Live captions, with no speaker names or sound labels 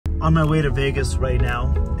On my way to Vegas right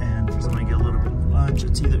now, and first I'm gonna get a little bit of lunch.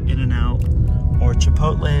 It's either In-N-Out or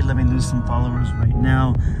Chipotle. Let me lose some followers right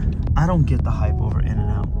now. I don't get the hype over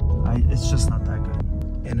In-N-Out. It's just not that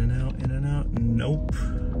good. In-N-Out, nope.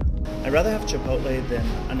 I'd rather have Chipotle than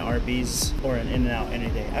an Arby's or an In-N-Out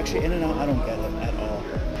any day. Actually, In-N-Out, I don't get it at all.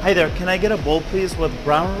 Hi there, can I get a bowl please with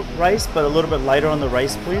brown rice, but a little bit lighter on the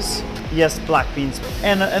rice, please? Yes, black beans.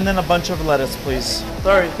 And then a bunch of lettuce, please.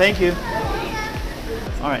 Sorry, thank you.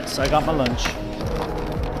 All right, so I got my lunch.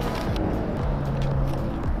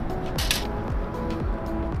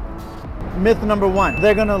 Myth number one,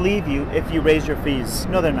 they're gonna leave you if you raise your fees.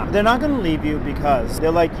 No, they're not. They're not gonna leave you because they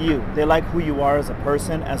like you. They like who you are as a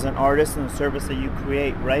person, as an artist, and the service that you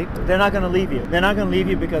create, right? They're not gonna leave you. They're not gonna leave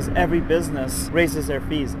you because every business raises their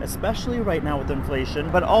fees, especially right now with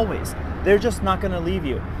inflation, but always. They're just not gonna leave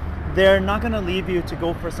you. They're not gonna leave you to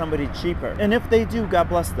go for somebody cheaper. And if they do, God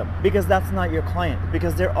bless them, because that's not your client,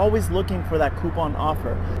 because they're always looking for that coupon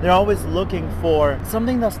offer. They're always looking for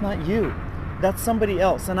something that's not you. That's somebody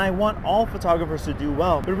else, and I want all photographers to do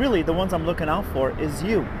well, but really the ones I'm looking out for is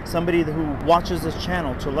you, somebody who watches this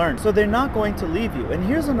channel to learn. So they're not going to leave you. And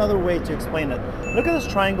here's another way to explain it. Look at this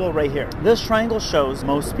triangle right here. This triangle shows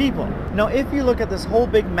most people. Now if you look at this whole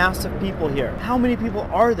big mass of people here, how many people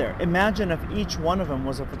are there? Imagine if each one of them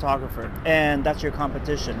was a photographer, and that's your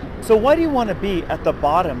competition. So why do you want to be at the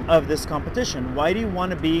bottom of this competition? Why do you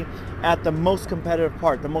want to be at the most competitive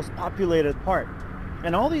part, the most populated part?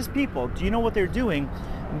 And all these people, do you know what they're doing?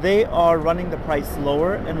 They are running the price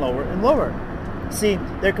lower and lower and lower. See,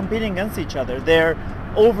 they're competing against each other. They're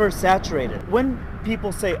oversaturated. When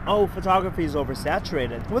people say, oh, photography is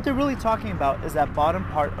oversaturated, what they're really talking about is that bottom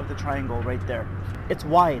part of the triangle right there. It's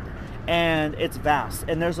wide and it's vast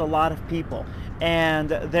and there's a lot of people and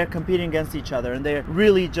they're competing against each other and they're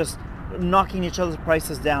really just knocking each other's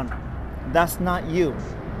prices down. That's not you.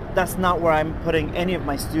 That's not where I'm putting any of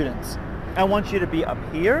my students. I want you to be up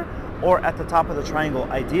here or at the top of the triangle,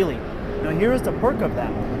 ideally. Now here is the perk of that.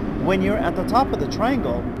 When you're at the top of the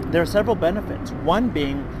triangle, there are several benefits. One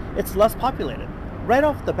being, it's less populated. Right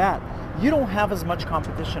off the bat, you don't have as much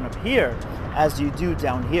competition up here as you do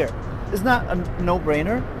down here. Isn't that a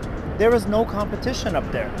no-brainer? There is no competition up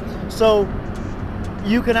there. So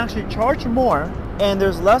you can actually charge more and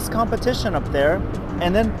there's less competition up there.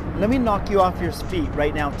 And then let me knock you off your feet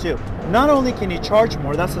right now too. Not only can you charge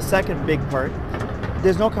more, that's the second big part.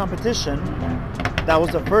 There's no competition. That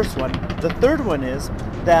was the first one. The third one is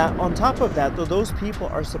that on top of that, though, those people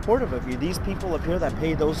are supportive of you. These people up here that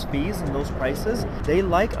pay those fees and those prices, they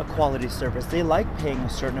like a quality service. They like paying a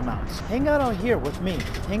certain amount. Hang out here with me.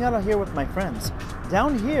 Hang out here with my friends.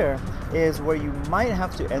 Down here is where you might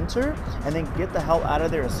have to enter and then get the hell out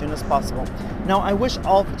of there as soon as possible. Now, I wish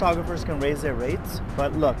all photographers can raise their rates,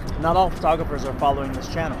 but look, not all photographers are following this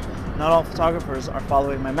channel. Not all photographers are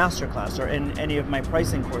following my masterclass or in any of my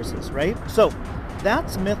pricing courses, right? So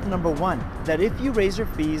that's myth number one, that if you raise your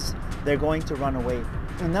fees, they're going to run away.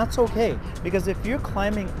 And that's okay, because if you're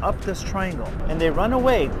climbing up this triangle and they run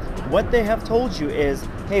away, what they have told you is,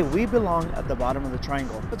 hey, we belong at the bottom of the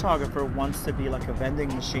triangle. A photographer wants to be like a vending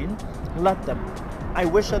machine. Let them. I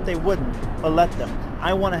wish that they wouldn't, but let them.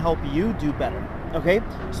 I want to help you do better. Okay,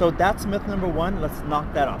 so that's myth number one. Let's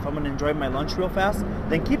knock that off. I'm going to enjoy my lunch real fast,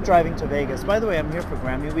 then keep driving to Vegas. By the way, I'm here for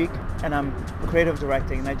Grammy Week and I'm creative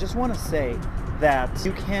directing, and I just want to say that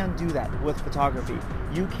you can do that with photography.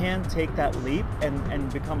 You can take that leap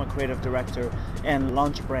and become a creative director and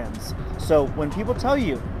launch brands. So when people tell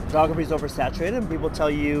you photography is oversaturated and people tell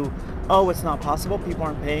you, oh, it's not possible, people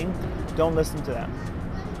aren't paying, don't listen to them.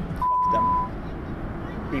 Fuck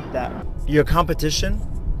them. Beep that. Your competition,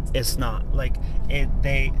 it's not. Like,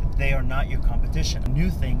 they are not your competition. The new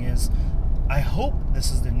thing is, I hope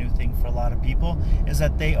this is the new thing for a lot of people, is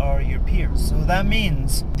that they are your peers. So that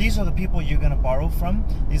means these are the people you're going to borrow from.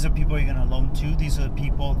 These are people you're going to loan to. These are the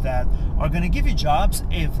people that are going to give you jobs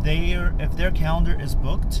if their calendar is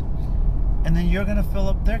booked, and then you're going to fill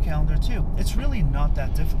up their calendar too. It's really not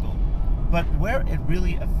that difficult. But where it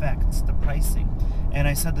really affects the pricing, and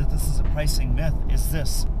I said that this is a pricing myth, is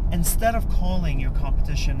this. Instead of calling your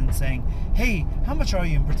competition and saying, hey, how much are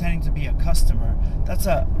you, and pretending to be a customer, that's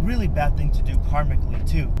a really bad thing to do karmically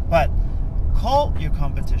too. But call your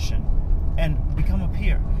competition and become a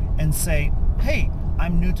peer and say, hey,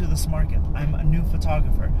 I'm new to this market. I'm a new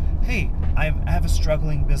photographer. Hey, I have a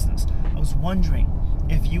struggling business. I was wondering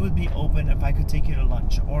if you would be open if I could take you to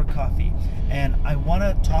lunch or coffee. And I want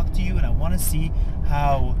to talk to you and I want to see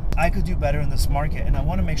how I could do better in this market. And I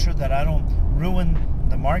want to make sure that I don't ruin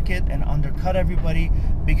the market and undercut everybody,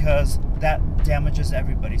 because that damages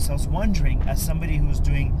everybody. So I was wondering, as somebody who's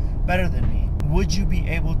doing better than me? Would you be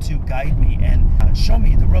able to guide me and show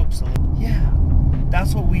me the ropes a little? Yeah,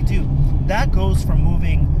 that's what we do. That goes from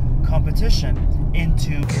moving competition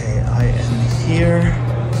into, okay, I am here.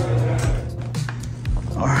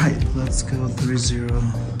 All right, let's go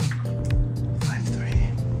 3053.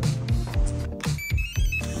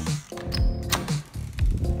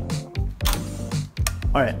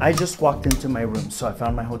 All right, I just walked into my room, so I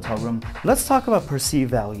found my hotel room. Let's talk about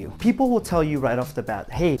perceived value. People will tell you right off the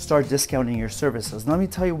bat, hey, start discounting your services. Let me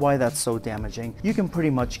tell you why that's so damaging. You can pretty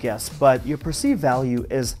much guess, but your perceived value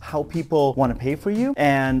is how people want to pay for you,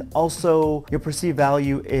 and also your perceived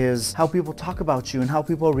value is how people talk about you and how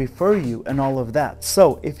people refer you and all of that.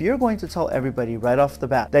 So if you're going to tell everybody right off the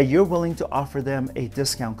bat that you're willing to offer them a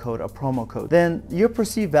discount code, a promo code, then your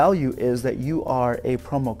perceived value is that you are a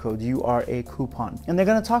promo code, you are a coupon. And they're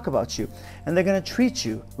going to talk about you and they're going to treat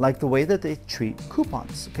you like the way that they treat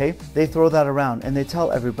coupons, okay? They throw that around and they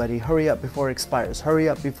tell everybody, hurry up before it expires, hurry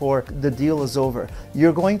up before the deal is over.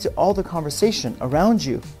 You're going to, all the conversation around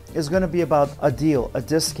you is going to be about a deal, a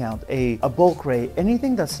discount, a bulk rate,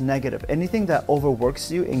 anything that's negative, anything that overworks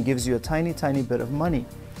you and gives you a tiny bit of money.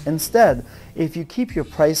 Instead, if you keep your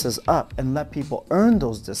prices up and let people earn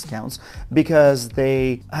those discounts because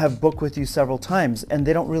they have booked with you several times and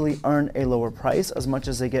they don't really earn a lower price as much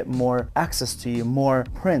as they get more access to you, more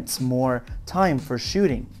prints, more time for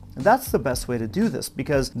shooting. That's the best way to do this,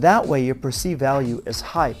 because that way your perceived value is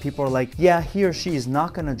high. People are like, yeah, he or she is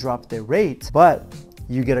not going to drop their rate, but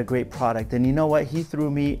you get a great product. And you know what? He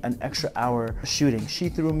threw me an extra hour shooting. She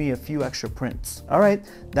threw me a few extra prints. All right,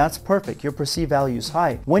 that's perfect. Your perceived value is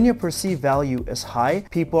high. When your perceived value is high,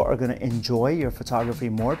 people are going to enjoy your photography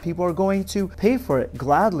more. People are going to pay for it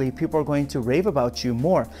gladly. People are going to rave about you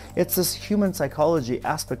more. It's this human psychology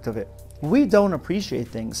aspect of it. We don't appreciate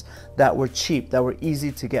things that were cheap, that were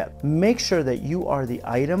easy to get. Make sure that you are the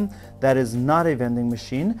item that is not a vending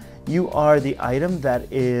machine. You are the item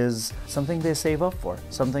that is something they save up for,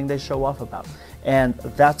 something they show off about. And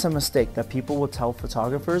that's a mistake that people will tell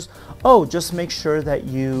photographers, oh, just make sure that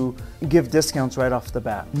you give discounts right off the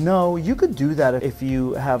bat. No, you could do that if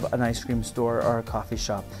you have an ice cream store or a coffee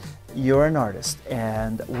shop. You're an artist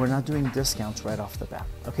and we're not doing discounts right off the bat,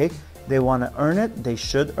 okay? They want to earn it, they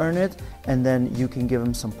should earn it, and then you can give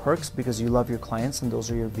them some perks because you love your clients and those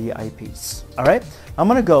are your VIPs. All right, I'm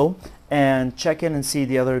gonna go and check in and see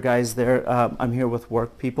the other guys there. I'm here with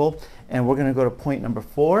work people, and we're gonna go to point number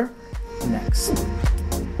 4 next.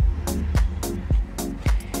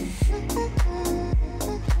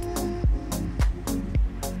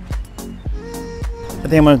 I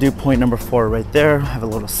think I'm gonna do point number 4 right there. Have a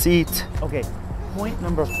little seat. Okay. Point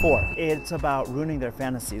number 4, it's about ruining their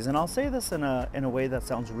fantasies. And I'll say this in a way that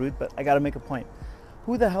sounds rude, but I gotta make a point.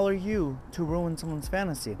 Who the hell are you to ruin someone's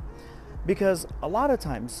fantasy? Because a lot of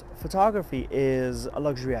times, photography is a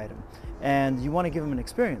luxury item and you want to give them an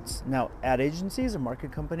experience. Now, ad agencies or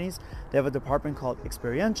market companies, they have a department called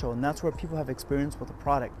experiential, and that's where people have experience with a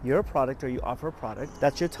product. You're a product or you offer a product,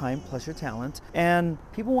 that's your time plus your talent, and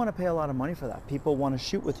people want to pay a lot of money for that. People want to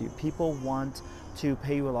shoot with you. People want to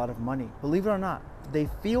pay you a lot of money. Believe it or not, they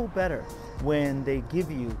feel better when they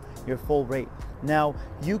give you your full rate. Now,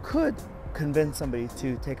 you could convince somebody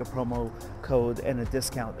to take a promo code and a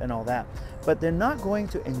discount and all that, but they're not going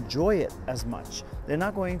to enjoy it as much. They're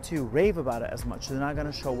not going to rave about it as much. They're not going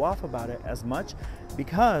to show off about it as much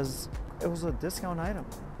because it was a discount item.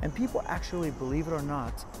 And people actually, believe it or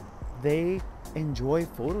not, they enjoy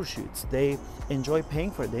photo shoots. They enjoy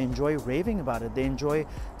paying for it. They enjoy raving about it. They enjoy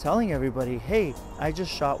telling everybody, hey, I just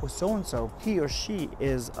shot with so-and-so. He or she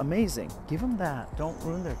is amazing. Give them that. Don't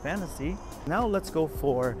ruin their fantasy. Now let's go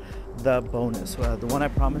for the bonus. The one I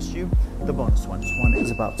promised you, the bonus one. This one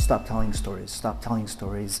is about stop telling stories. Stop telling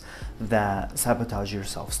stories that sabotage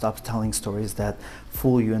yourself. Stop telling stories that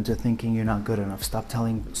fool you into thinking you're not good enough. Stop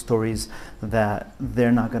telling stories that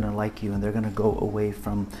they're not going to like you and they're going to go away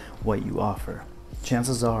from what you offer.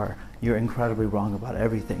 Chances are you're incredibly wrong about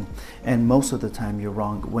everything, and most of the time you're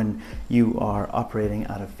wrong when you are operating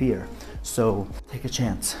out of fear. So take a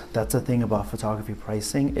chance. That's the thing about photography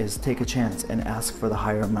pricing, is take a chance and ask for the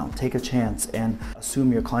higher amount. Take a chance and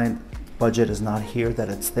assume your client budget is not here, that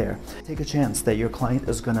it's there. Take a chance that your client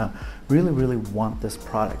is gonna really want this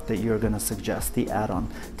product that you're gonna suggest, the add-on.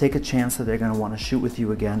 Take a chance that they're gonna wanna shoot with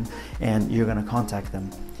you again and you're gonna contact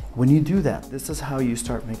them. When you do that, this is how you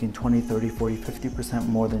start making 20, 30, 40, 50%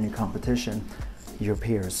 more than your competition, your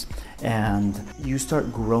peers. And you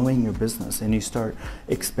start growing your business and you start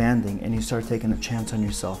expanding and you start taking a chance on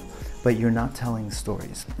yourself. But you're not telling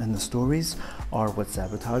stories. And the stories are what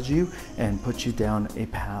sabotage you and put you down a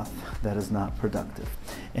path that is not productive.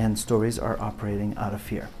 And stories are operating out of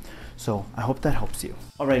fear. So I hope that helps you.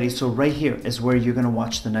 Alrighty, so right here is where you're gonna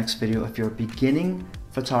watch the next video if you're a beginning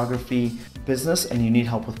photography business and you need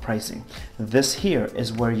help with pricing. This here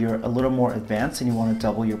is where you're a little more advanced and you wanna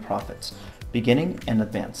double your profits. Beginning and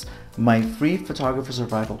advanced. My free photographer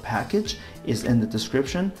survival package is in the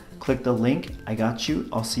description. Click the link. I got you.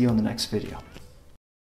 I'll see you on the next video.